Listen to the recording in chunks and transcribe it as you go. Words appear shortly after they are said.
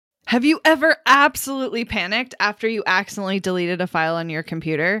Have you ever absolutely panicked after you accidentally deleted a file on your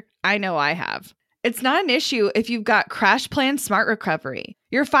computer? I know I have. It's not an issue if you've got CrashPlan Smart Recovery.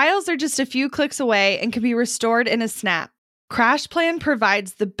 Your files are just a few clicks away and can be restored in a snap. CrashPlan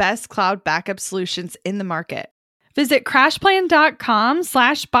provides the best cloud backup solutions in the market. Visit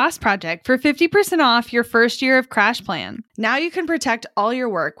crashplan.com/bossproject for 50% off your first year of CrashPlan. Now you can protect all your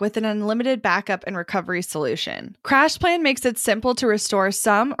work with an unlimited backup and recovery solution. CrashPlan makes it simple to restore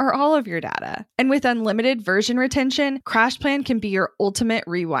some or all of your data. And with unlimited version retention, CrashPlan can be your ultimate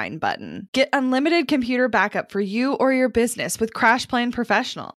rewind button. Get unlimited computer backup for you or your business with CrashPlan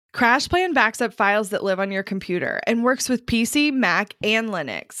Professional. CrashPlan backs up files that live on your computer and works with PC, Mac, and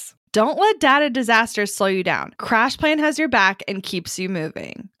Linux. Don't let data disasters slow you down. CrashPlan has your back and keeps you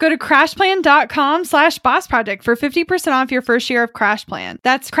moving. Go to crashplan.com/bossproject for 50% off your first year of CrashPlan.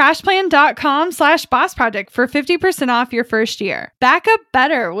 That's crashplan.com/bossproject for 50% off your first year. Back up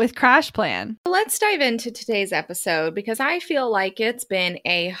better with CrashPlan. Let's dive into today's episode because I feel like it's been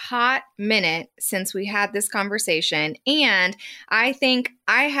a hot minute since we had this conversation, and I think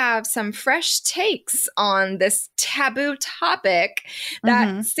I have some fresh takes on this taboo topic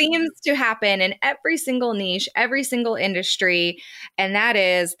that seems to happen in every single niche, every single industry, and that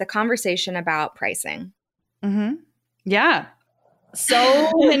is the conversation about pricing. Yeah.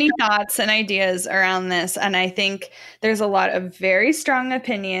 So many thoughts and ideas around this. And I think there's a lot of very strong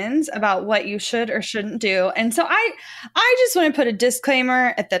opinions about what you should or shouldn't do. And so I just want to put a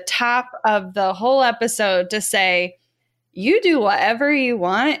disclaimer at the top of the whole episode to say, you do whatever you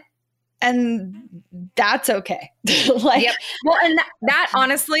want, and that's okay. Yep. Well, and that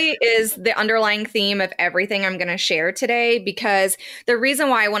honestly is the underlying theme of everything I'm going to share today, because the reason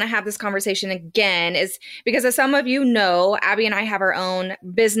why I want to have this conversation again is because, as some of you know, Abby and I have our own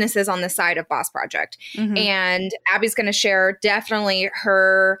businesses on the side of Boss Project. And Abby's going to share definitely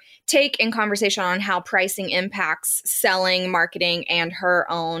her take and conversation on how pricing impacts selling, marketing, and her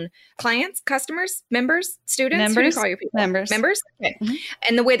own clients, customers, members, students. Who do you call your people? Members. Okay.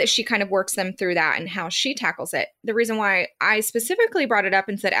 And the way that she kind of works them through that and how she tackles it. The reason why I specifically brought it up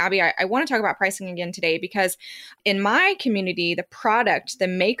and said, Abby, I want to talk about pricing again today, because in my community, the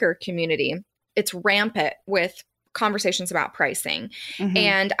maker community, it's rampant with conversations about pricing.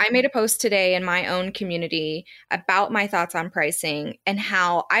 And I made a post today in my own community about my thoughts on pricing and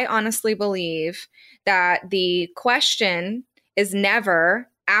how I honestly believe that the question is never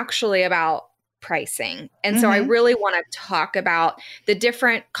actually about pricing. And so I really want to talk about the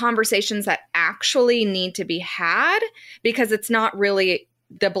different conversations that actually need to be had, because it's not really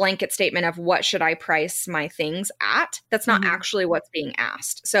the blanket statement of what should I price my things at. That's not actually what's being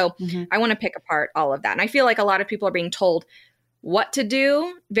asked. So I want to pick apart all of that. And I feel like a lot of people are being told what to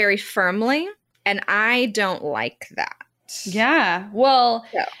do very firmly, and I don't like that. Yeah. Well,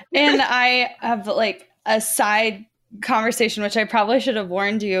 and I have like a side conversation, which I probably should have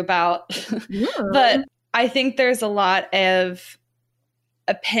warned you about, but I think there's a lot of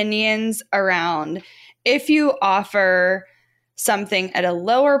opinions around if you offer something at a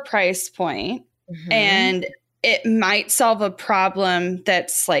lower price point and it might solve a problem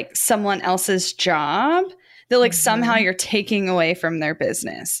that's like someone else's job, that like somehow you're taking away from their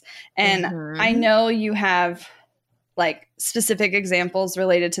business. And I know you have like specific examples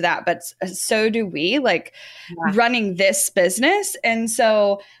related to that, but so do we, like running this business. And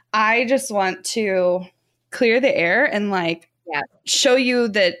so I just want to clear the air and like show you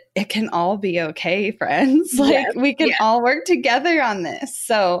that it can all be okay, friends. Like we can all work together on this.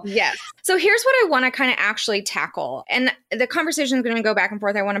 So So here's what I want to kind of actually tackle. And the conversation is going to go back and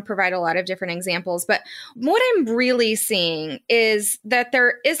forth. I want to provide a lot of different examples. But what I'm really seeing is that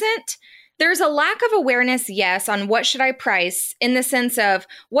there's a lack of awareness, yes, on what should I price, in the sense of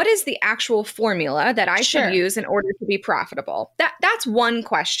what is the actual formula that I should use in order to be profitable. That's one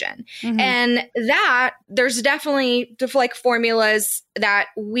question. And that there's definitely like formulas that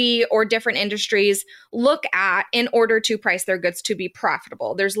we or different industries look at in order to price their goods to be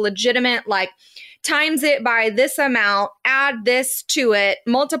profitable. There's legitimate like times it by this amount, add this to it,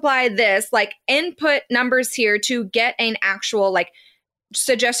 multiply this, like input numbers here to get an actual like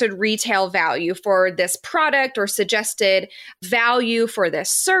suggested retail value for this product or suggested value for this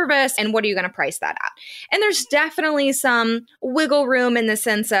service. And what are you going to price that at? And there's definitely some wiggle room in the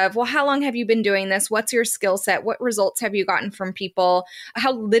sense of, well, how long have you been doing this? What's your skill set? What results have you gotten from people?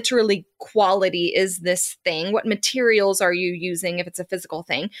 How literally quality is this thing? What materials are you using if it's a physical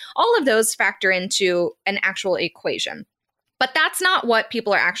thing? All of those factor into an actual equation. But that's not what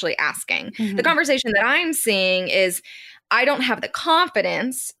people are actually asking. The conversation that I'm seeing is, I don't have the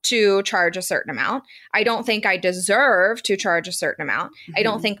confidence to charge a certain amount. I don't think I deserve to charge a certain amount. Mm-hmm. I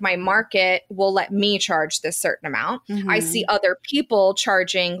don't think my market will let me charge this certain amount. Mm-hmm. I see other people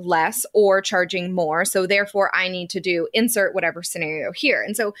charging less or charging more. So therefore, I need to do insert whatever scenario here.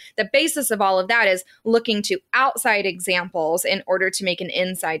 And so the basis of all of that is looking to outside examples in order to make an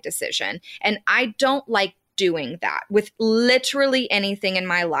inside decision. And I don't like doing that with literally anything in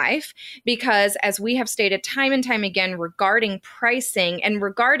my life, because as we have stated time and time again regarding pricing and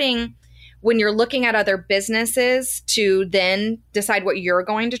regarding when you're looking at other businesses to then decide what you're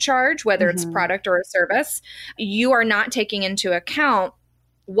going to charge, whether it's product or a service, you are not taking into account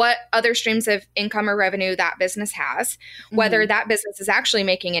what other streams of income or revenue that business has, whether that business is actually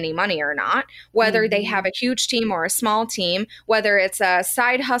making any money or not, whether they have a huge team or a small team, whether it's a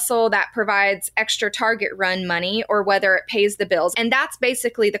side hustle that provides extra target run money, or whether it pays the bills. And that's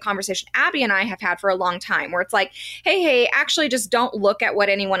basically the conversation Abby and I have had for a long time, where it's like, hey, actually just don't look at what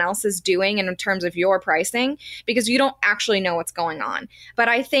anyone else is doing in terms of your pricing, because you don't actually know what's going on. But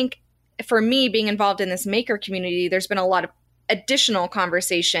I think for me, being involved in this maker community, there's been a lot of additional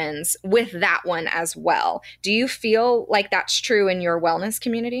conversations with that one as well. Do you feel like that's true in your wellness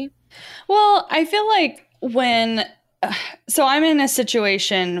community? Well, I feel like so I'm in a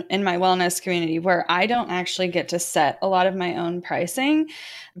situation in my wellness community where I don't actually get to set a lot of my own pricing,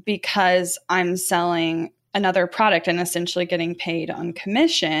 because I'm selling another product and essentially getting paid on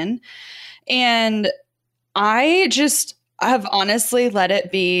commission. And I just have honestly let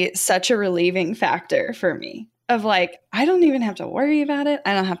it be such a relieving factor for me. Of like, I don't even have to worry about it.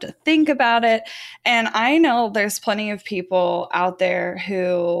 I don't have to think about it. And I know there's plenty of people out there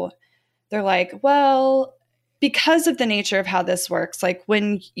who they're like, well, because of the nature of how this works, like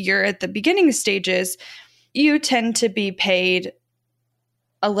when you're at the beginning stages, you tend to be paid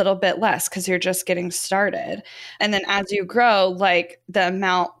a little bit less because you're just getting started. And then as you grow, like the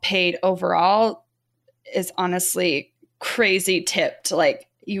amount paid overall is honestly crazy tipped. Like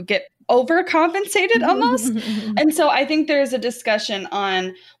you get overcompensated almost. And so I think there's a discussion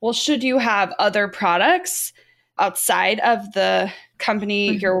on, well, should you have other products outside of the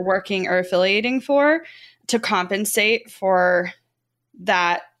company you're working or affiliating for to compensate for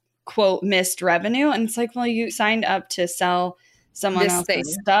that quote missed revenue? And it's like, well, you signed up to sell someone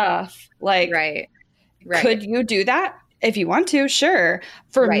else's stuff. Like, right. Could you do that? If you want to, sure.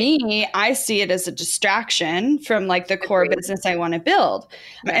 For me, I see it as a distraction from like the core business I want to build.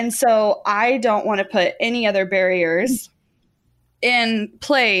 Right. And so I don't want to put any other barriers in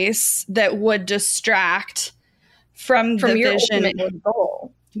place that would distract from the your vision. Ultimate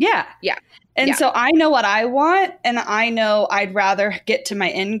goal. Yeah. Yeah. And so I know what I want, and I know I'd rather get to my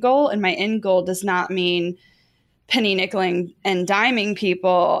end goal. And my end goal does not mean penny nickeling and diming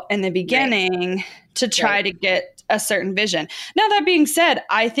people in the beginning to try to get a certain vision. Now, that being said,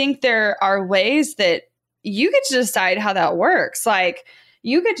 I think there are ways that you get to decide how that works. Like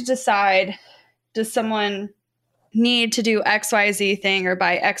you get to decide, does someone need to do XYZ thing or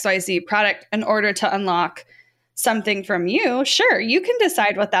buy XYZ product in order to unlock something from you? Sure, you can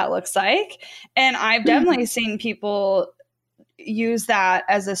decide what that looks like. And I've definitely seen people use that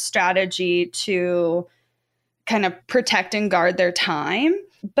as a strategy to kind of protect and guard their time.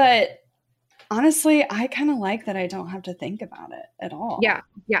 But honestly, I kind of like that I don't have to think about it at all. Yeah.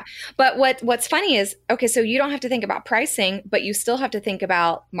 Yeah. But what's funny is, okay, so you don't have to think about pricing, but you still have to think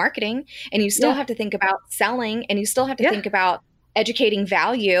about marketing, and you still have to think about selling, and you still have to think about educating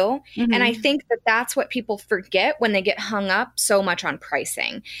value. And I think that that's what people forget when they get hung up so much on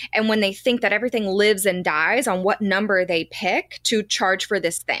pricing. And when they think that everything lives and dies on what number they pick to charge for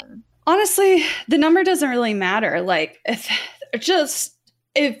this thing. Honestly, the number doesn't really matter. Like if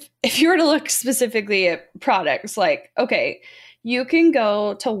you were to look specifically at products, like, okay, you can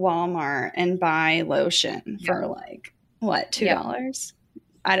go to Walmart and buy lotion for like, what, $2?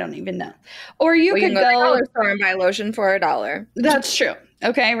 I don't even know. Or you could go to the dollar store and buy lotion for $1. That's true.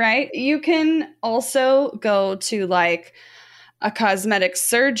 Okay, right? You can also go to like a cosmetic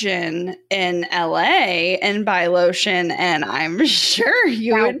surgeon in LA and buy lotion, and I'm sure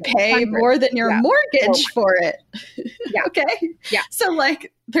you would pay more than your mortgage for it. Yeah. Okay. Yeah. So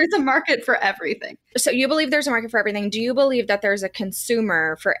like there's a market for everything. So you believe there's a market for everything. Do you believe that there's a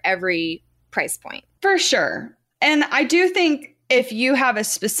consumer for every price point? For sure. And I do think if you have a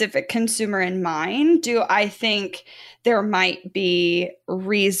specific consumer in mind, I think there might be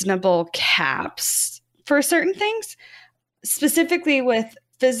reasonable caps for certain things. Specifically with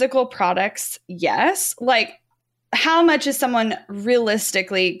physical products, yes. Like, how much is someone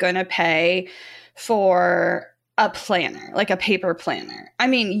realistically going to pay for a planner, like a paper planner. I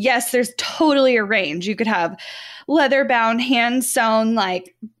mean, yes, there's totally a range. You could have leather bound, hand sewn,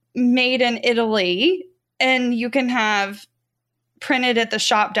 like made in Italy, and you can have printed at the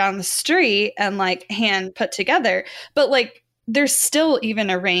shop down the street and like hand put together. But like there's still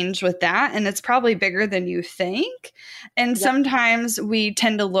even a range with that, and it's probably bigger than you think. And sometimes we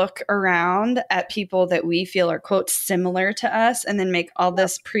tend to look around at people that we feel are quote similar to us and then make all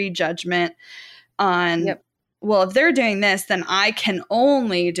this prejudgment on well, if they're doing this, then I can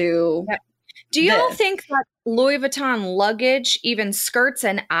only do Do y'all think that Louis Vuitton luggage even skirts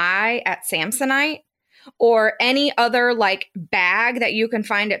an eye at Samsonite? Or any other like bag that you can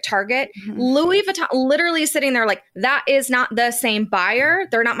find at Target? Louis Vuitton literally sitting there like, that is not the same buyer.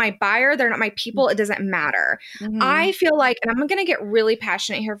 They're not my buyer. They're not my people. It doesn't matter. I feel like, and I'm going to get really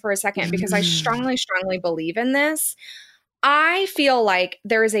passionate here for a second because I strongly, strongly believe in this. I feel like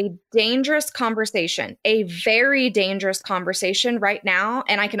there is a dangerous conversation, a very dangerous conversation right now.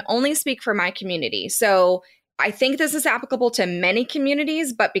 And I can only speak for my community. So I think this is applicable to many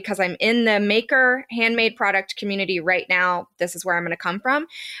communities, but because I'm in the maker handmade product community right now, this is where I'm going to come from.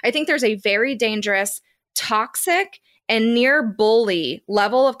 I think there's a very dangerous, toxic, and near bully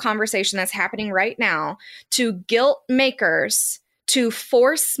level of conversation that's happening right now to guilt makers, to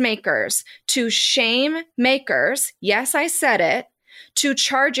force makers, to shame makers. Yes, I said it. To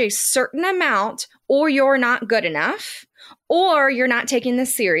charge a certain amount, or you're not good enough, or you're not taking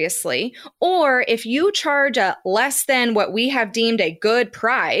this seriously, or if you charge a less than what we have deemed a good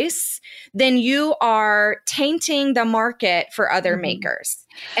price, then you are tainting the market for other makers.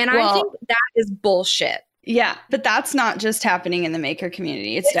 And I think that is bullshit. Yeah, but that's not just happening in the maker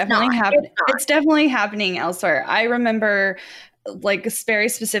community. It's definitely happening. It's definitely happening elsewhere. I remember like very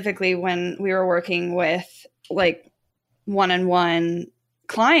specifically when we were working with like one-on-one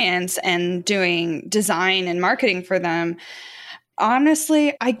clients and doing design and marketing for them.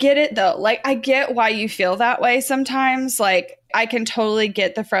 Honestly, I get it though. Like I get why you feel that way sometimes. Like I can totally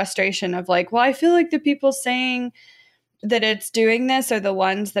get the frustration of like, well, I feel like the people saying that it's doing this are the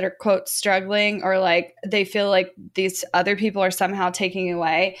ones that are quote struggling, or like they feel like these other people are somehow taking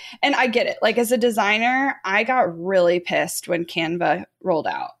away. And I get it. Like as a designer, I got really pissed when Canva rolled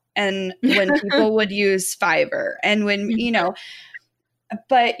out and when people would use Fiverr and when, you know,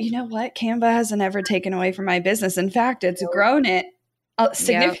 but you know what? Canva hasn't ever taken away from my business. In fact, it's grown it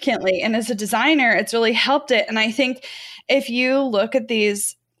significantly. Yep. And as a designer, it's really helped it. And I think if you look at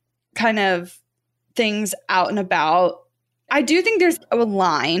these kind of things out and about, I do think there's a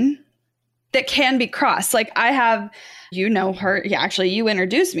line that can be crossed. Like I have, you know her. Yeah, actually, you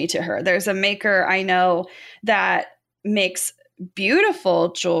introduced me to her. There's a maker I know that makes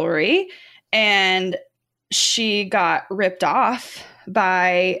beautiful jewelry, and she got ripped off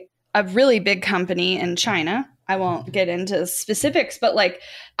by a really big company in China. I won't get into specifics, but like,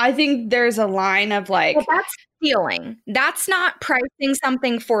 I think there's a line of like, well, that's stealing. That's not pricing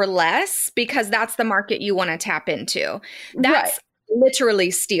something for less because that's the market you want to tap into. That's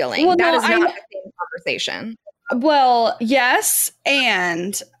literally stealing. Well, that is not the same conversation. Well, yes.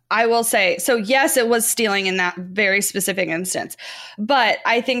 And I will say, so yes, it was stealing in that very specific instance. But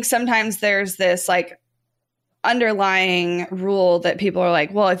I think sometimes there's this like underlying rule that people are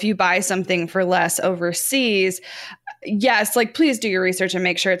like, well, if you buy something for less overseas, yes, like please do your research and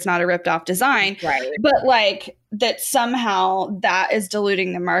make sure it's not a ripped off design. Right. But like that somehow that is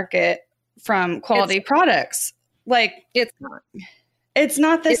diluting the market from quality products. Like it's not. It's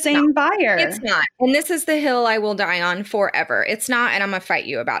not the same buyer. It's not. And this is the hill I will die on forever. It's not, and I'm going to fight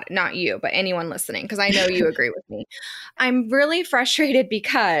you about it. Not you, but anyone listening, because I know you agree with me. I'm really frustrated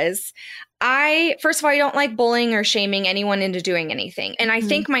because first of all, I don't like bullying or shaming anyone into doing anything. And I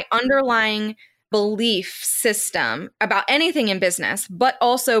think my underlying belief system about anything in business, but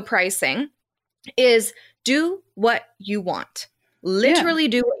also pricing, is do what you want. Literally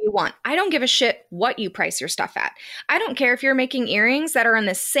do what you want. I don't give a shit what you price your stuff at. I don't care if you're making earrings that are in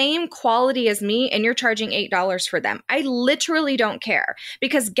the same quality as me and you're charging $8 for them. I literally don't care,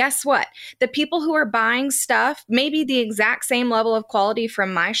 because guess what? The people who are buying stuff, maybe the exact same level of quality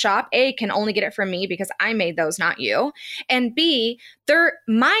from my shop, A, can only get it from me because I made those, not you. And B, they're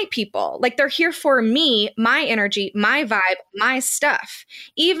my people. Like they're here for me, my energy, my vibe, my stuff.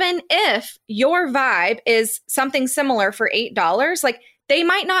 Even if your vibe is something similar for $8, like they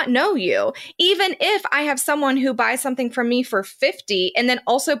might not know you. Even if I have someone who buys something from me for $50 and then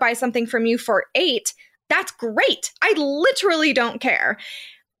also buys something from you for $8, that's great. I literally don't care.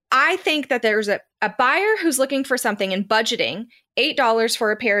 I think that there's a buyer who's looking for something and budgeting $8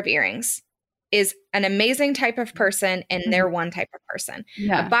 for a pair of earrings is an amazing type of person, and they're one type of person.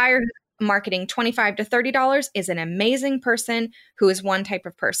 Yeah. A buyer who's marketing $25 to $30 is an amazing person who is one type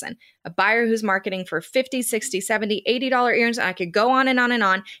of person. A buyer who's marketing for $50, $60, $70, $80 earrings, and I could go on and on and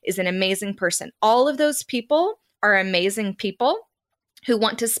on, is an amazing person. All of those people are amazing people who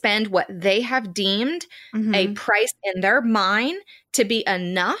want to spend what they have deemed a price in their mind to be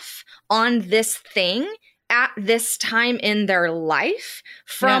enough on this thing at this time in their life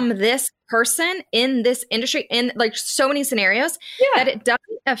from this person in this industry, in like so many scenarios, that it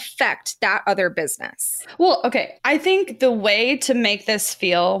doesn't affect that other business. Well, okay. I think the way to make this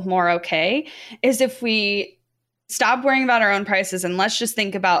feel more okay is if we stop worrying about our own prices and let's just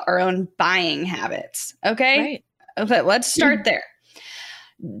think about our own buying habits. Okay. Right. Okay. Let's start there.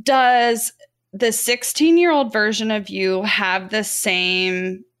 Does the 16-year-old version of you have the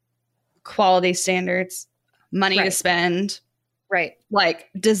same quality standards, money to spend, like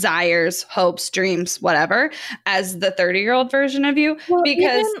desires, hopes, dreams, whatever, as the 30-year-old version of you? Well,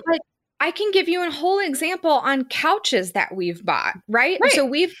 because even, like, I can give you a whole example on couches that we've bought, right? So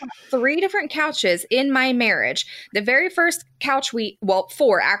we've got 3 different couches in my marriage. The very first couch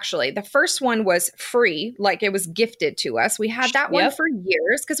 4 actually. The first one was free, like it was gifted to us. We had that one for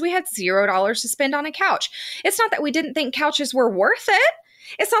years because we had $0 to spend on a couch. It's not that we didn't think couches were worth it.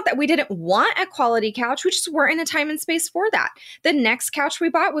 It's not that we didn't want a quality couch. We just weren't in a time and space for that. The next couch we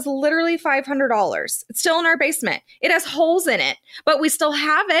bought was literally $500. It's still in our basement. It has holes in it, but we still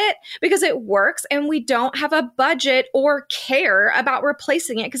have it because it works and we don't have a budget or care about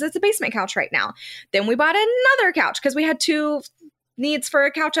replacing it because it's a basement couch right now. Then we bought another couch because we had 2 needs for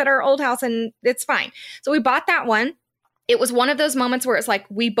a couch at our old house and it's fine. So we bought that one. It was one of those moments where it's like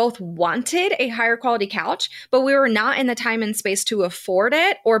we both wanted a higher quality couch, but we were not in the time and space to afford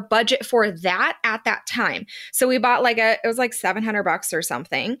it or budget for that at that time. So we bought it was like $700 or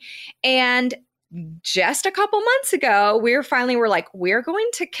something. And just a couple months ago, we're like, we're going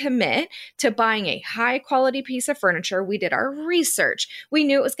to commit to buying a high quality piece of furniture. We did our research. We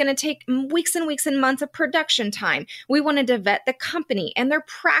knew it was going to take weeks and weeks and months of production time. We wanted to vet the company and their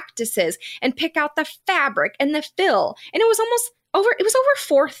practices and pick out the fabric and the fill. And it was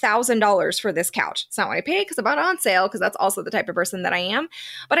over $4,000 for this couch. It's not what I paid because I bought it on sale because that's also the type of person that I am.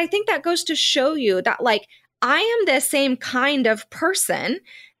 But I think that goes to show you that like I am the same kind of person,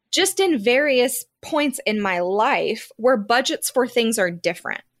 just in various points in my life where budgets for things are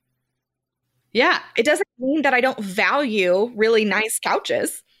different. Yeah. It doesn't mean that I don't value really nice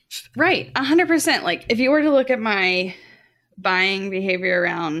couches. Right. 100%. Like if you were to look at my buying behavior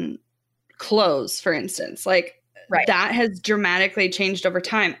around clothes, for instance, like that has dramatically changed over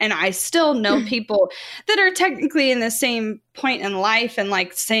time. And I still know people that are technically in the same point in life and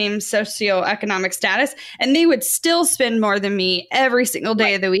like same socioeconomic status, and they would still spend more than me every single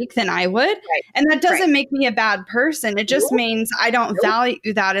day of the week than I would. And that doesn't make me a bad person. It just means I don't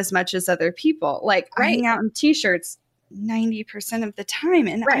value that as much as other people. Like I hang out in t-shirts 90% of the time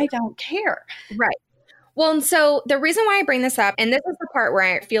and I don't care. Right. Well, and so the reason why I bring this up, and this is the part where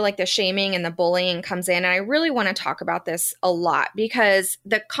I feel like the shaming and the bullying comes in, and I really want to talk about this a lot because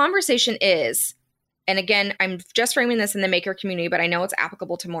the conversation is, and again, I'm just framing this in the maker community, but I know it's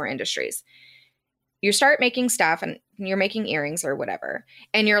applicable to more industries. You start making stuff and you're making earrings or whatever,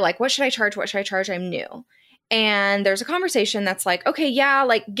 and you're like, what should I charge? What should I charge? I'm new. And there's a conversation that's like, okay, yeah,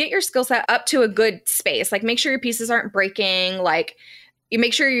 like get your skill set up to a good space. Like make sure your pieces aren't breaking, like you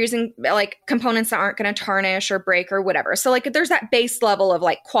make sure you're using like components that aren't going to tarnish or break or whatever. So like there's that base level of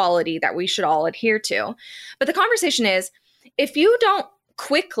like quality that we should all adhere to. But the conversation is, if you don't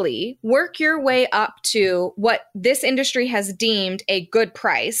quickly work your way up to what this industry has deemed a good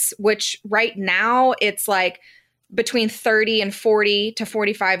price, which right now it's like between $30 and $40 to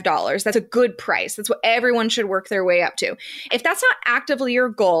 $45. That's a good price. That's what everyone should work their way up to. If that's not actively your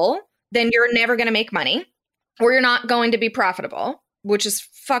goal, then you're never going to make money or you're not going to be profitable, which is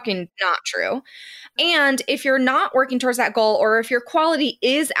fucking not true. And if you're not working towards that goal, or if your quality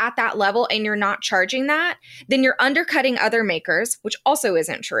is at that level and you're not charging that, then you're undercutting other makers, which also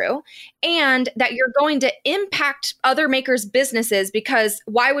isn't true. And that you're going to impact other makers' businesses, because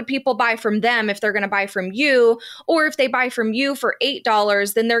why would people buy from them if they're going to buy from you? Or if they buy from you for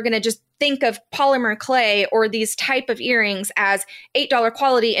 $8, then they're going to just think of polymer clay or these type of earrings as $8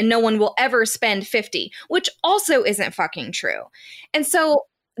 quality and no one will ever spend $50, which also isn't fucking true. And so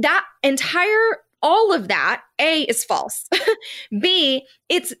that all of that, A, is false. B,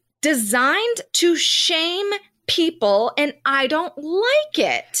 it's designed to shame people, and I don't like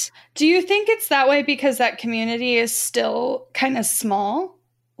it. Do you think it's that way because that community is still kind of small?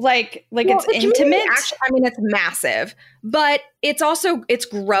 Like well, it's intimate? Actually, I mean, it's massive, but it's also, it's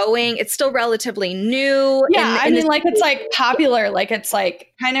growing. It's still relatively new. Yeah, I mean, like, it's like popular. Like, it's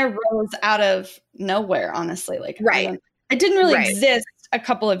like kind of rose out of nowhere, honestly. Like, right. It didn't really exist a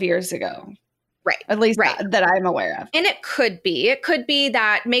couple of years ago. Right. At least that I'm aware of. And it could be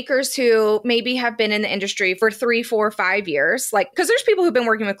that makers who maybe have been in the industry for 3, 4, 5 years, like, because there's people who've been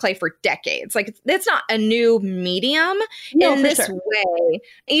working with clay for decades. Like, it's not a new medium in this way.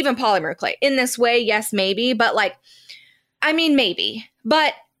 Even polymer clay in this way, yes, maybe. But like, I mean, maybe.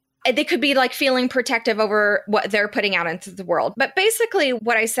 But they could be like feeling protective over what they're putting out into the world. But basically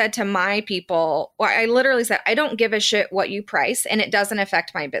what I said to my people, I literally said, I don't give a shit what you price, and it doesn't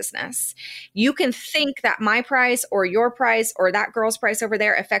affect my business. You can think that my price or your price or that girl's price over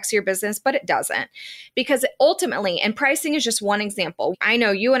there affects your business, but it doesn't. Because ultimately, and pricing is just one example. I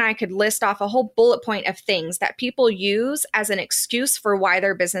know you and I could list off a whole bullet point of things that people use as an excuse for why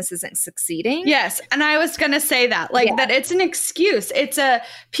their business isn't succeeding. Yes. And I was going to say that, like, that it's an excuse. It's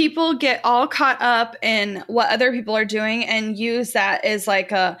people get all caught up in what other people are doing and use that as like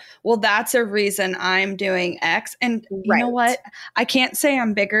well, that's a reason I'm doing X. And you know what? I can't say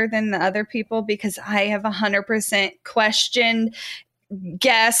I'm bigger than the other people because I have 100% questioned,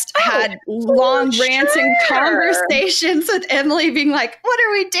 guest, had long rants and conversations with Emily being like, what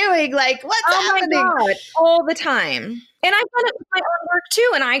are we doing? Like, what's happening? My God, all the time. And I've done it with my own work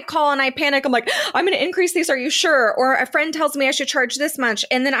too. And I call and I panic. I'm like, I'm going to increase these. Are you sure? Or a friend tells me I should charge this much,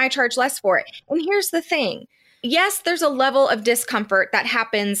 and then I charge less for it. And here's the thing. Yes, there's a level of discomfort that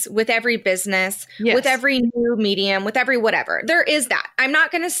happens with every business, with every new medium, with every whatever. There is that. I'm not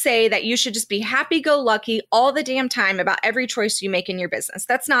going to say that you should just be happy-go-lucky all the damn time about every choice you make in your business.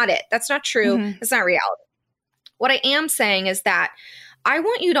 That's not it. That's not true. It's not reality. What I am saying is that I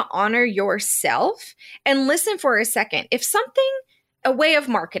want you to honor yourself and listen for a second. If something, a way of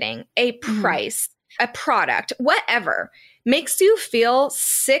marketing, a price, a product, whatever, makes you feel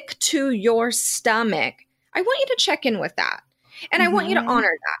sick to your stomach, I want you to check in with that. And I want you to honor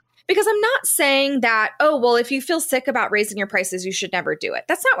that. Because I'm not saying that, oh, well, if you feel sick about raising your prices, you should never do it.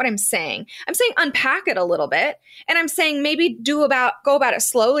 That's not what I'm saying. I'm saying unpack it a little bit. And I'm saying maybe go about it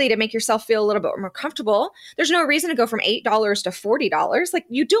slowly to make yourself feel a little bit more comfortable. There's no reason to go from $8 to $40. Like,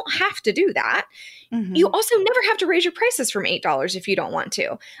 you don't have to do that. You also never have to raise your prices from $8 if you don't want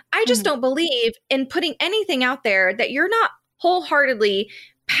to. I just don't believe in putting anything out there that you're not wholeheartedly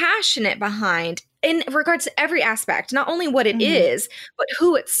passionate behind in regards to every aspect, not only what it is, but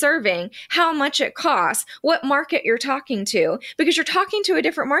who it's serving, how much it costs, what market you're talking to, because you're talking to a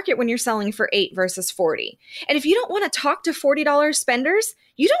different market when you're selling for $8 versus $40. And if you don't want to talk to $40 spenders,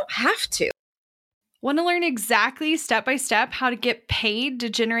 you don't have to. Want to learn exactly step by step how to get paid to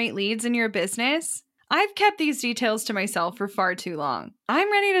generate leads in your business? I've kept these details to myself for far too long. I'm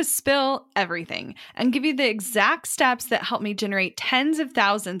ready to spill everything and give you the exact steps that help me generate tens of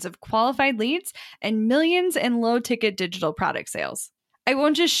thousands of qualified leads and millions in low-ticket digital product sales. I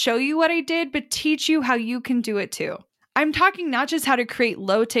won't just show you what I did, but teach you how you can do it too. I'm talking not just how to create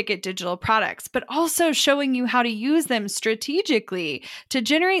low-ticket digital products, but also showing you how to use them strategically to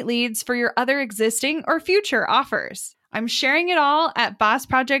generate leads for your other existing or future offers. I'm sharing it all at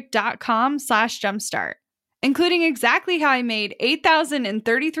bossproject.com/jumpstart, including exactly how I made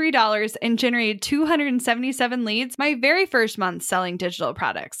 $8,033 and generated 277 leads my very first month selling digital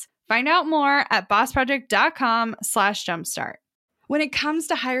products. Find out more at bossproject.com/jumpstart. When it comes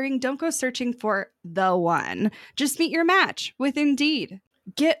to hiring, don't go searching for the one. Just meet your match with Indeed.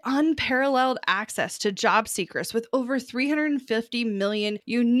 Get unparalleled access to job seekers with over 350 million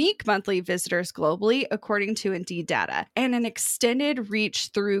unique monthly visitors globally, according to Indeed data, and an extended reach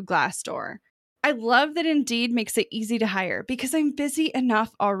through Glassdoor. I love that Indeed makes it easy to hire because I'm busy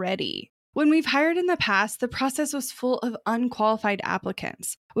enough already. When we've hired in the past, the process was full of unqualified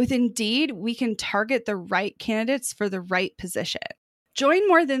applicants. With Indeed, we can target the right candidates for the right position. Join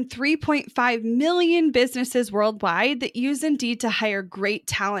more than 3.5 million businesses worldwide that use Indeed to hire great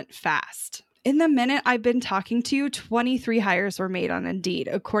talent fast. In the minute I've been talking to you, 23 hires were made on Indeed,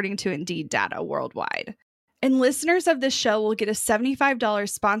 according to Indeed data worldwide. And listeners of this show will get a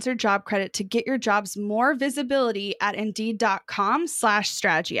 $75 sponsored job credit to get your jobs more visibility at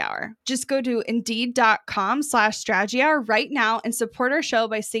Indeed.com/Strategy Hour. Just go to Indeed.com/Strategy Hour right now and support our show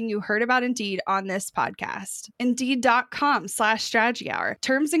by saying you heard about Indeed on this podcast. Indeed.com/Strategy Hour.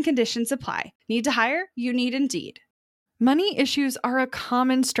 Terms and conditions apply. Need to hire? You need Indeed. Money issues are a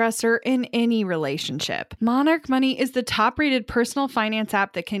common stressor in any relationship. Monarch Money is the top-rated personal finance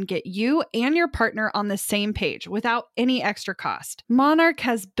app that can get you and your partner on the same page without any extra cost. Monarch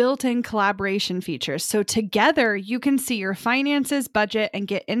has built-in collaboration features, so together you can see your finances, budget, and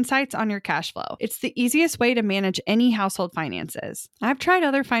get insights on your cash flow. It's the easiest way to manage any household finances. I've tried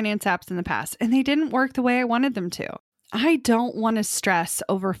other finance apps in the past, and they didn't work the way I wanted them to. I don't want to stress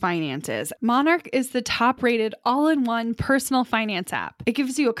over finances. Monarch is the top-rated all-in-one personal finance app. It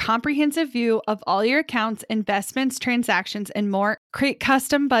gives you a comprehensive view of all your accounts, investments, transactions, and more. Create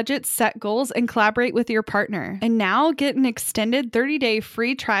custom budgets, set goals, and collaborate with your partner. And now get an extended 30-day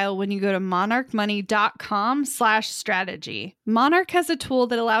free trial when you go to monarchmoney.com/strategy. Monarch has a tool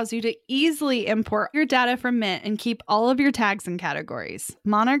that allows you to easily import your data from Mint and keep all of your tags and categories.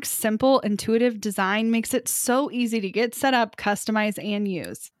 Monarch's simple, intuitive design makes it so easy to get set up, customize, and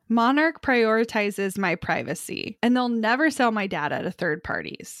use. Monarch prioritizes my privacy, and they'll never sell my data to third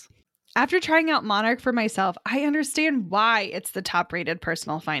parties. After trying out Monarch for myself, I understand why it's the top-rated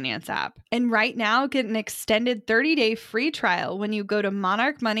personal finance app. And right now, get an extended 30-day free trial when you go to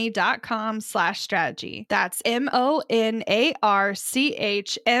monarchmoney.com/strategy. That's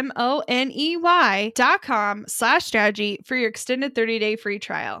monarchmoney.com/strategy for your extended 30-day free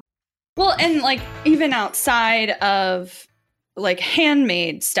trial. Well, and like even outside of like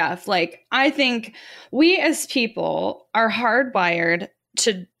handmade stuff, like I think we as people are hardwired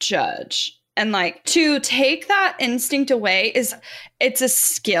to judge, and like to take that instinct away it's a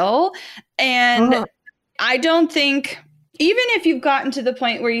skill. And I don't think, even if you've gotten to the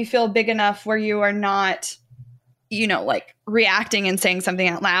point where you feel big enough where you are not, like reacting and saying something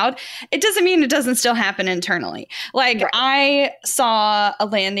out loud, it doesn't mean it doesn't still happen internally. Like right. I saw a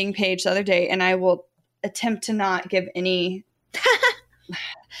landing page the other day, and I will attempt to not give any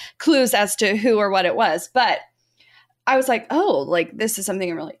clues as to who or what it was, but I was like, oh, like this is something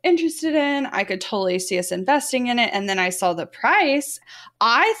I'm really interested in. I could totally see us investing in it. And then I saw the price.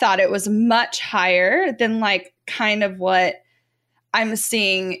 I thought it was much higher than like kind of what I'm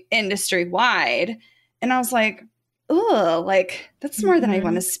seeing industry wide. And I was like, oh, like that's more than I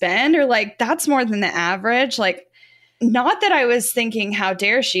want to spend, or like that's more than the average. Like, not that I was thinking, how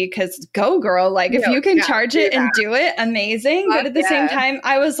dare she? Because go girl, like if you can charge it and do it, amazing. But at the same time,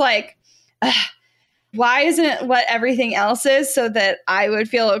 I was like, why isn't it what everything else is, so that I would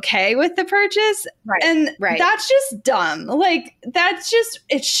feel okay with the purchase? Right. And that's just dumb. Like that's just,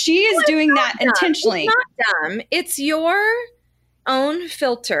 she is doing that intentionally. It's not dumb. It's your own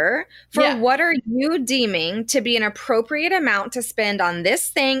filter for what are you deeming to be an appropriate amount to spend on this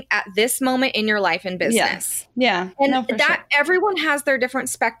thing at this moment in your life and business. Yeah. And everyone has their different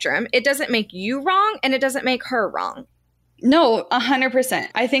spectrum. It doesn't make you wrong, and it doesn't make her wrong. No, 100%.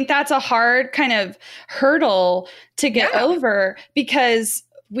 I think that's a hard kind of hurdle to get over, because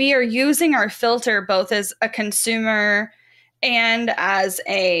we are using our filter both as a consumer and as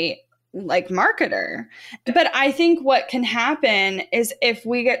a like marketer. But I think what can happen is if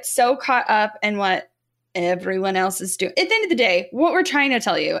we get so caught up in what everyone else is doing, at the end of the day, what we're trying to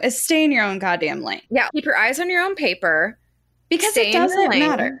tell you is stay in your own goddamn lane. Yeah. Keep your eyes on your own paper, because it doesn't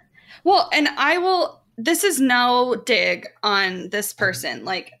matter. Well, and this is no dig on this person.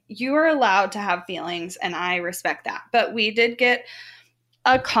 Like, you are allowed to have feelings, and I respect that. But we did get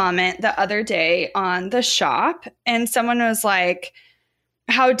a comment the other day on the shop, and someone was like,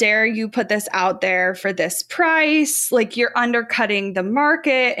 how dare you put this out there for this price? Like, you're undercutting the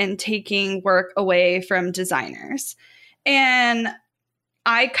market and taking work away from designers. And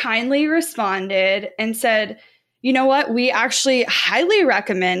I kindly responded and said, you know what? We actually highly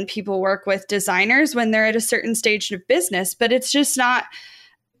recommend people work with designers when they're at a certain stage of business, but it's just not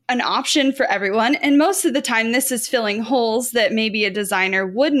an option for everyone. And most of the time, this is filling holes that maybe a designer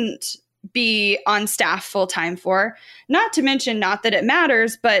wouldn't be on staff full time for. Not to mention, not that it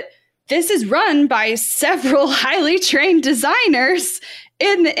matters, but this is run by several highly trained designers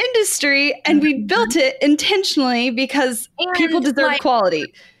in the industry, and we built it intentionally because people deserve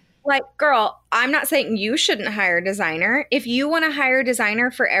quality. Like, girl, I'm not saying you shouldn't hire a designer. If you want to hire a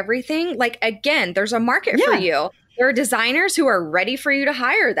designer for everything, like, again, there's a market for you. There are designers who are ready for you to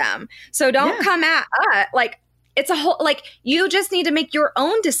hire them. So don't come at us. Like, it's a whole, like, you just need to make your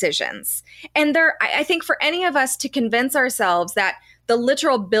own decisions. And I think for any of us to convince ourselves that the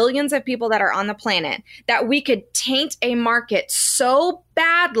literal billions of people that are on the planet, that we could taint a market so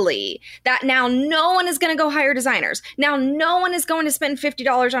badly that now no one is going to go hire designers. Now no one is going to spend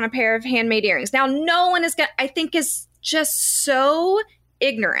 $50 on a pair of handmade earrings. Now no one is going to, I think, is just so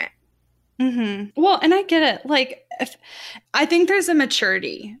ignorant. Well, and I get it. Like, I think there's a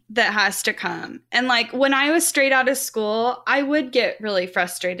maturity that has to come. And like when I was straight out of school, I would get really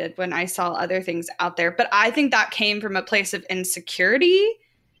frustrated when I saw other things out there. But I think that came from a place of insecurity.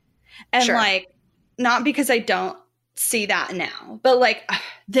 And like, not because I don't see that now, but like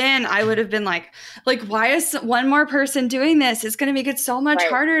then I would have been like, why is one more person doing this? It's going to make it so much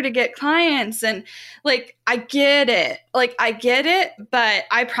harder to get clients. And like, I get it, but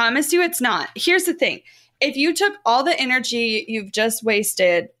I promise you it's not. Here's the thing. If you took all the energy you've just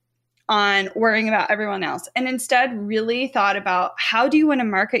wasted on worrying about everyone else and instead really thought about how do you want to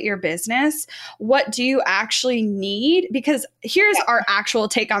market your business? What do you actually need? Because here's our actual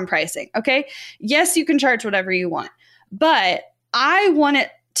take on pricing. Okay. Yes, you can charge whatever you want, but I want it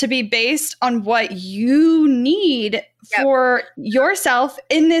to be based on what you need for yourself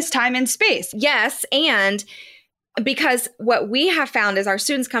in this time and space. Yes. And because what we have found is our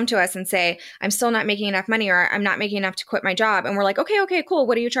students come to us and say, I'm still not making enough money, or I'm not making enough to quit my job. And we're like, okay, cool.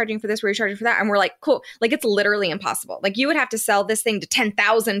 What are you charging for this? What are you charging for that? And we're like, cool. Like, it's literally impossible. Like, you would have to sell this thing to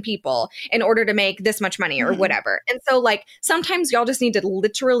 10,000 people in order to make this much money or whatever. And so like, sometimes y'all just need to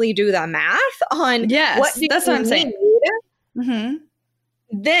literally do the math on that's what I'm saying.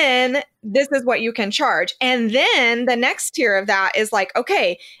 Then this is what you can charge. And then the next tier of that is like,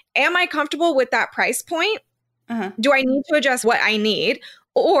 okay, am I comfortable with that price point? Do I need to adjust what I need?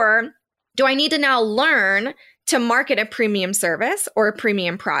 Or do I need to now learn to market a premium service or a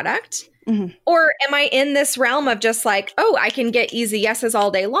premium product? Or am I in this realm of just like, oh, I can get easy yeses all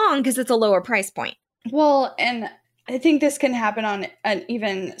day long because it's a lower price point? Well, and I think this can happen on an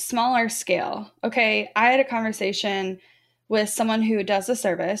even smaller scale. Okay. I had a conversation with someone who does a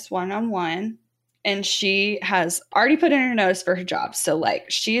service one-on-one, and she has already put in her notice for her job. So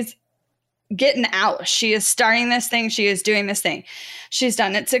like, she's getting out. She is starting this thing. She is doing this thing. She's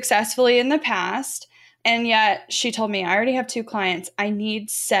done it successfully in the past. And yet she told me, I already have 2 clients. I need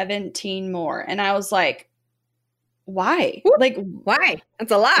 17 more. And I was like, why? Like, why?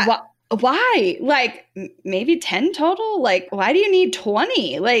 That's a lot. Why? Like maybe 10 total? Like, why do you need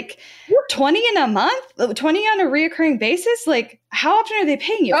 20? Like 20 in a month? 20 on a reoccurring basis? Like, how often are they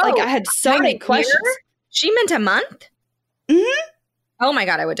paying you? Like, I had so many questions. She meant a month? Oh my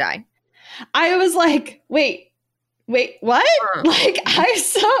God, I would die. I was like, wait, what? Like,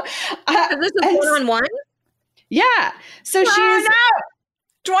 this is one-on-one? Yeah. So she's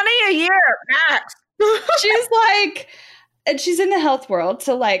 20 a year max. She's like, and she's in the health world.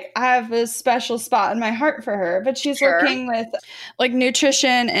 So like, I have a special spot in my heart for her, but she's working with like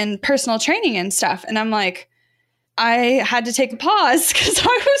nutrition and personal training and stuff. And I'm like, I had to take a pause because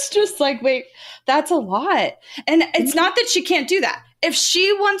I was just like, wait, that's a lot. And it's not that she can't do that. If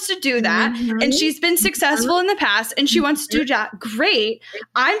she wants to do that and she's been successful in the past and she wants to do that, great.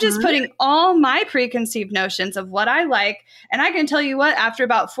 I'm just putting all my preconceived notions of what I like. And I can tell you what, after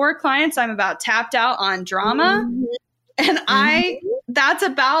about 4 clients, I'm about tapped out on drama. And that's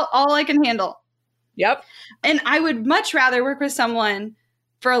about all I can handle. Yep. And I would much rather work with someone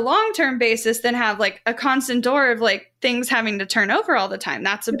for a long-term basis than have like a constant door of like things having to turn over all the time.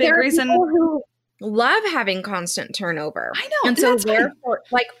 That's a big reason. Who love having constant turnover. I know. And so therefore,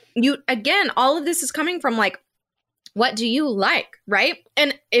 like, you, again, all of this is coming from like, what do you like? Right.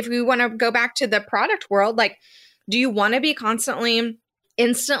 And if we want to go back to the product world, like, do you want to be constantly,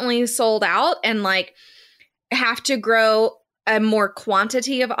 instantly sold out and like have to grow a more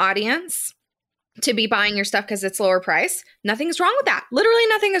quantity of audience to be buying your stuff because it's lower price? Nothing's wrong with that. Literally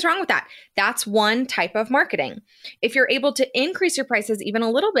nothing is wrong with that. That's one type of marketing. If you're able to increase your prices even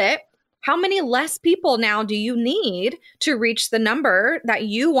a little bit, how many less people now do you need to reach the number that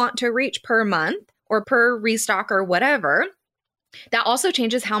you want to reach per month or per restock or whatever? That also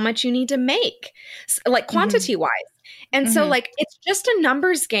changes how much you need to make, like quantity wise. And so like, it's just a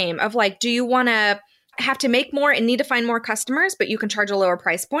numbers game of like, do you want to have to make more and need to find more customers, but you can charge a lower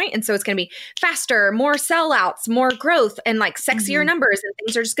price point? And so it's going to be faster, more sellouts, more growth, and like sexier numbers, and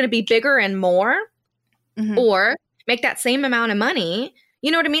things are just going to be bigger and more, or make that same amount of money. You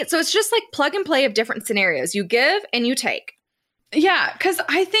know what I mean? So it's just like plug and play of different scenarios. You give and you take. Yeah. Cause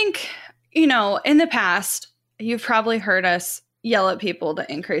I think, you know, in the past, you've probably heard us yell at people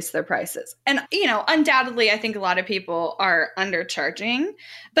to increase their prices. And, you know, undoubtedly, I think a lot of people are undercharging,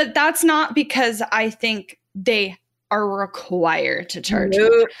 but that's not because I think they are required to charge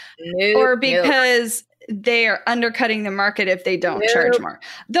more, or because they are undercutting the market if they don't charge more.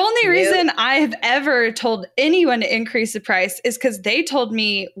 The only reason I have ever told anyone to increase the price is because they told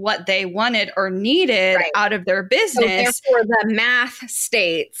me what they wanted or needed out of their business. So therefore the math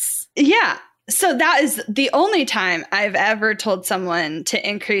states. Yeah. So that is the only time I've ever told someone to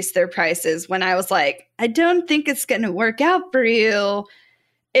increase their prices, when I was like, I don't think it's going to work out for you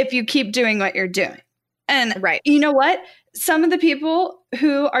if you keep doing what you're doing. And you know what? Some of the people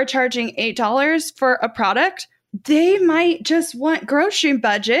who are charging $8 for a product, they might just want grocery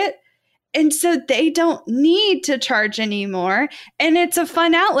budget. And so they don't need to charge anymore. And it's a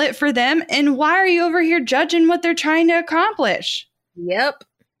fun outlet for them. And why are you over here judging what they're trying to accomplish? Yep.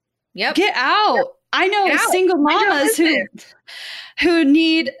 Get out. Yep. I know single mamas who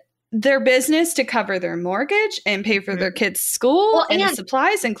need their business to cover their mortgage and pay for their kids' school and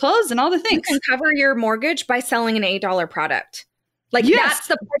supplies and clothes and all the things. You can cover your mortgage by selling an $8 product. Like, that's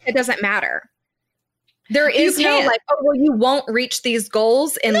the part that doesn't matter. There is no like, oh, well, you won't reach these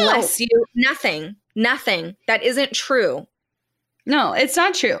goals unless nothing. That isn't true. No, it's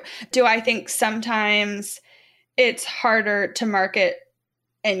not true. Do I think sometimes it's harder to market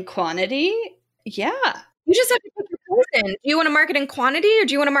in quantity? Yeah. You just have to pick your poison. Do you want to market in quantity or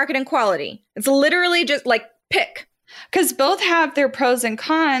do you want to market in quality? It's literally just like pick. Because both have their pros and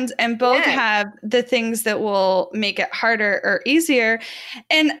cons, and both have the things that will make it harder or easier.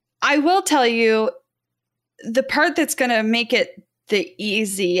 And I will tell you, the part that's going to make it the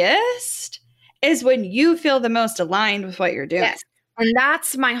easiest is when you feel the most aligned with what you're doing. Yes. And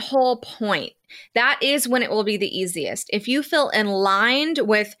that's my whole point. That is when it will be the easiest. If you feel aligned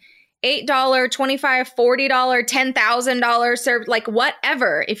with $8, $25, $40, $10,000 served, like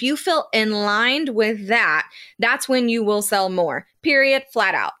whatever, if you feel aligned with that, that's when you will sell more. Period.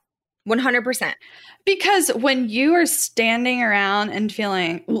 Flat out. 100%. Because when you are standing around and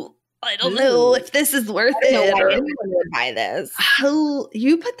feeling, I don't know if this is worth it. Anyone would buy this.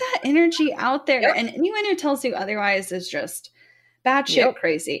 You put that energy out there, and anyone who tells you otherwise is just batshit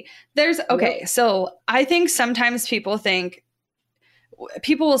crazy. So I think sometimes people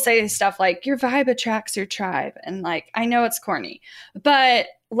will say stuff like, your vibe attracts your tribe. And like, I know it's corny, but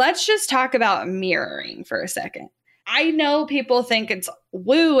let's just talk about mirroring for a second. I know people think it's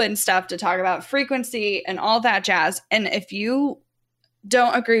woo and stuff to talk about frequency and all that jazz. And if you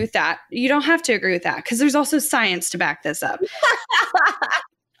don't agree with that, you don't have to agree with that, because there's also science to back this up.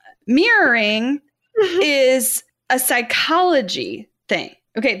 Mirroring is a psychology thing.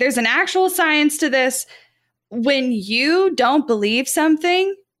 Okay, there's an actual science to this. When you don't believe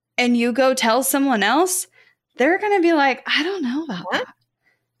something and you go tell someone else, they're going to be like, I don't know about that.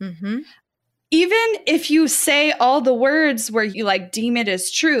 Mm-hmm. Even if you say all the words where you like deem it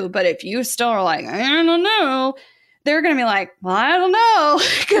as true, but if you still are like, I don't know, they're going to be like, well, I don't know,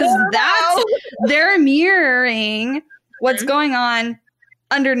 because they're mirroring what's going on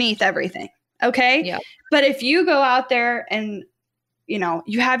underneath everything. Okay. Yeah. But if you go out there and,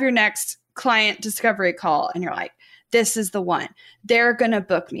 you have your next client discovery call and you're like, this is the one, they're going to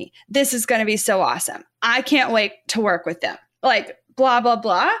book me. This is going to be so awesome. I can't wait to work with them. Like, blah, blah,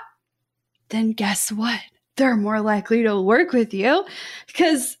 blah. Then guess what? They're more likely to work with you,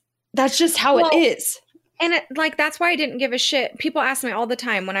 because that's just how it is. And that's why I didn't give a shit. People ask me all the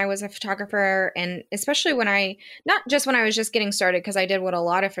time when I was a photographer, and especially not just when I was just getting started, because I did what a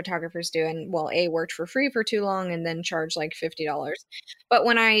lot of photographers do and worked for free for too long and then charged like $50. But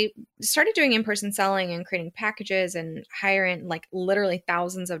when I started doing in-person selling and creating packages and hiring like literally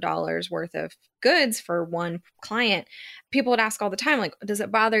thousands of dollars worth of goods for one client, people would ask all the time, like, does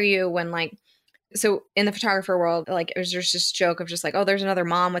it bother you when so in the photographer world, like, it was just this joke of just like, oh, there's another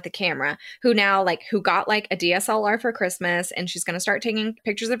mom with a camera who got like a DSLR for Christmas, and she's going to start taking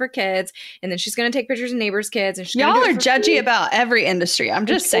pictures of her kids, and then she's going to take pictures of neighbors' kids. And y'all are judgy about every industry. I'm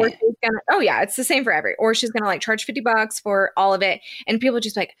just saying. It's the same for or she's going to like charge $50 for all of it. And people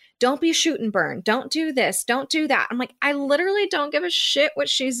just like, don't be shoot and burn. Don't do this. Don't do that. I'm like, I literally don't give a shit what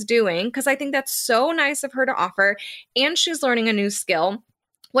she's doing, because I think that's so nice of her to offer. And she's learning a new skill.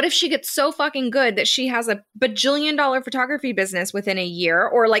 What if she gets so fucking good that she has a bajillion-dollar photography business within a year,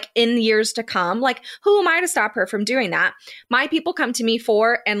 or like in years to come? Like, who am I to stop her from doing that? My people come to me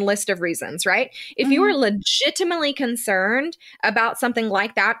for a list of reasons, right? If you are legitimately concerned about something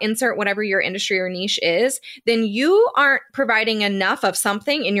like that, insert whatever your industry or niche is, then you aren't providing enough of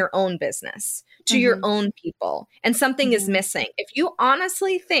something in your own business to your own people, and something is missing. If you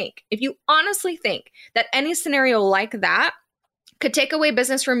honestly think that any scenario like that could take away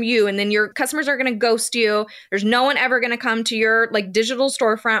business from you, and then your customers are going to ghost you, there's no one ever going to come to your like digital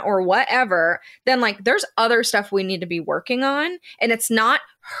storefront or whatever, then like there's other stuff we need to be working on, and it's not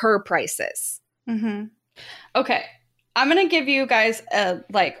her prices. Mm-hmm. Okay. I'm going to give you guys a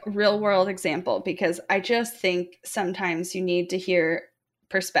like real world example, because I just think sometimes you need to hear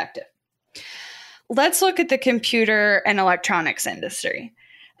perspective. Let's look at the computer and electronics industry.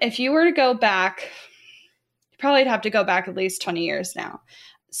 if you were to go back, you probably have to go back at least 20 years now.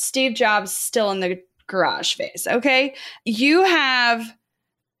 Steve Jobs still in the garage phase, okay? You have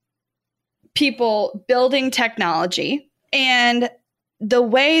people building technology, and the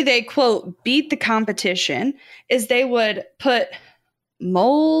way they, quote, beat the competition is they would put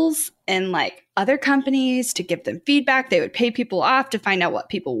moles in like other companies to give them feedback. They would pay people off to find out what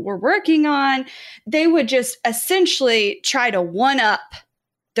people were working on. They would just essentially try to one up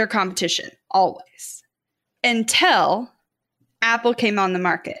their competition always, until Apple came on the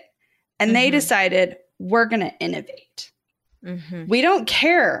market and they decided, we're going to innovate. We don't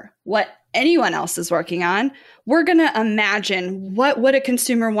care what anyone else is working on. We're going to imagine what would a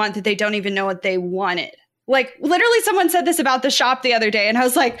consumer want that they don't even know what they wanted. Like, literally, someone said this about the shop the other day, and I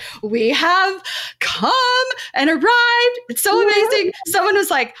was like, we have come and arrived. It's so amazing. Someone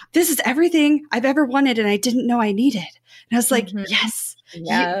was like, this is everything I've ever wanted, and I didn't know I needed. And I was like, yes.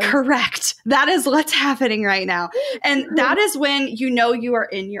 Correct. That is what's happening right now. And that is when you know you are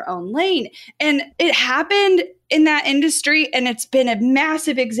in your own lane. And it happened in that industry, and it's been a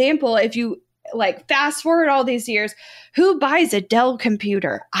massive example. If you like fast forward all these years, who buys a Dell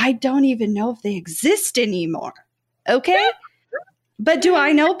computer? I don't even know if they exist anymore. Okay? But do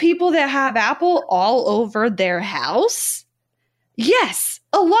I know people that have Apple all over their house? Yes,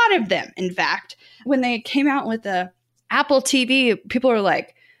 a lot of them. In fact, when they came out with the Apple TV, people were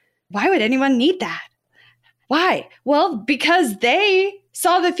like, why would anyone need that? Why? Well, because they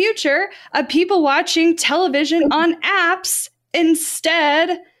saw the future of people watching television on apps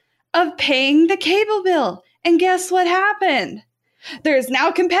instead of paying the cable bill. And guess what happened? There's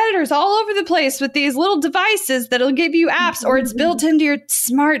now competitors all over the place with these little devices that'll give you apps, or it's built into your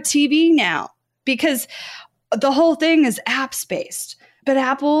smart TV now, because the whole thing is apps based. But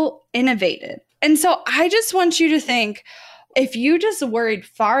Apple innovated. And so I just want you to think, if you just worried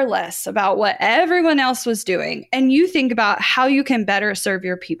far less about what everyone else was doing, and you think about how you can better serve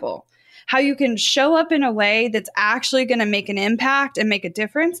your people, how you can show up in a way that's actually going to make an impact and make a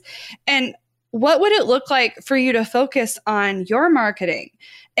difference. And what would it look like for you to focus on your marketing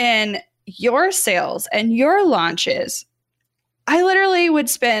and your sales and your launches? I literally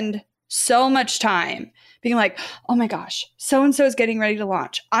would spend so much time being like, oh my gosh, so-and-so is getting ready to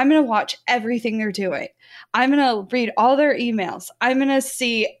launch. I'm going to watch everything they're doing. I'm going to read all their emails. I'm going to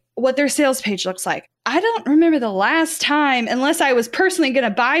see what their sales page looks like. I don't remember the last time, unless I was personally going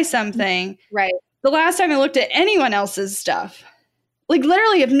to buy something, right? The last time I looked at anyone else's stuff. Like,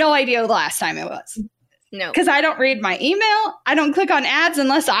 literally have no idea the last time it was. No. Because I don't read my email. I don't click on ads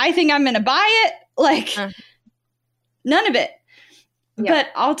unless I think I'm going to buy it. Like, none of it. Yeah. But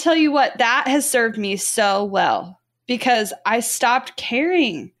I'll tell you what, that has served me so well, because I stopped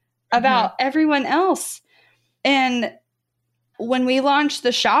caring about everyone else. And when we launched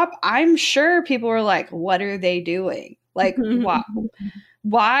the shop, I'm sure people were like, what are they doing? Like,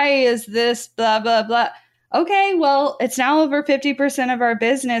 why is this blah, blah, blah? Okay, well, it's now over 50% of our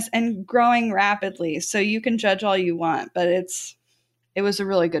business and growing rapidly. So you can judge all you want, but it was a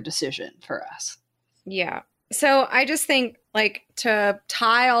really good decision for us. Yeah. So I just think, like, to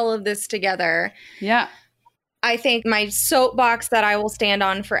tie all of this together. Yeah. I think my soapbox that I will stand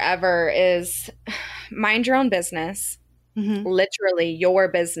on forever is mind your own business, literally your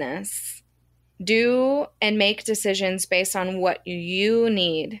business. Do and make decisions based on what you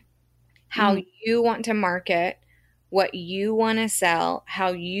need, how you want to market, what you want to sell,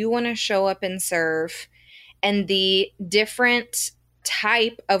 how you want to show up and serve, and the different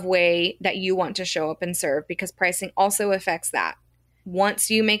type of way that you want to show up and serve, because pricing also affects that. Once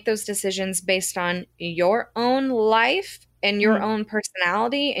you make those decisions based on your own life and your own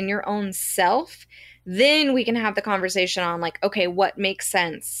personality and your own self, then we can have the conversation on, like, okay, what makes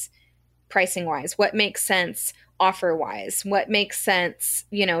sense pricing wise? What makes sense offer wise? What makes sense,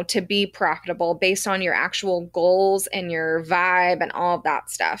 to be profitable based on your actual goals and your vibe and all of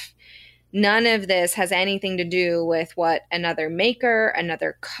that stuff. None of this has anything to do with what another maker,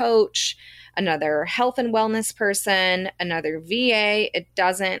 another coach, another health and wellness person, another VA, it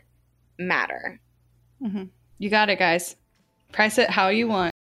doesn't matter. You got it, guys. Price it how you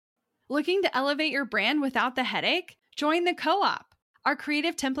want. Looking to elevate your brand without the headache? Join the Co-op, our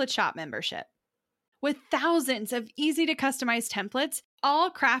creative template shop membership. With thousands of easy to customize templates,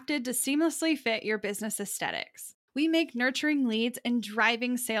 all crafted to seamlessly fit your business aesthetics, we make nurturing leads and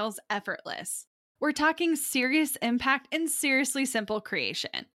driving sales effortless. We're talking serious impact and seriously simple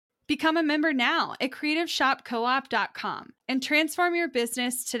creation. Become a member now at creativeshopcoop.com and transform your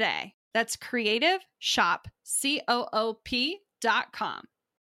business today. That's creativeshopcoop.com.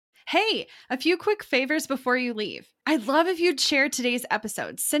 Hey, a few quick favors before you leave. I'd love if you'd share today's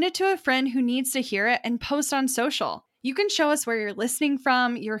episode, send it to a friend who needs to hear it, and post on social. You can show us where you're listening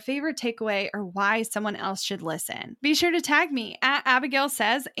from, your favorite takeaway, or why someone else should listen. Be sure to tag me at Abigail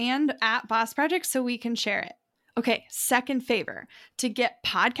Says and at Boss Project so we can share it. Okay, second favor. To get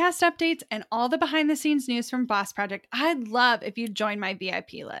podcast updates and all the behind the scenes news from Boss Project, I'd love if you'd join my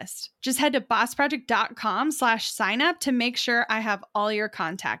VIP list. Just head to bossproject.com/sign up to make sure I have all your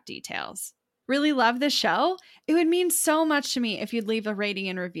contact details. Really love the show? It would mean so much to me if you'd leave a rating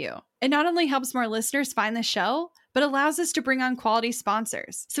and review. It not only helps more listeners find the show, but allows us to bring on quality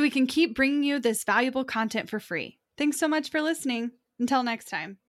sponsors so we can keep bringing you this valuable content for free. Thanks so much for listening. Until next time.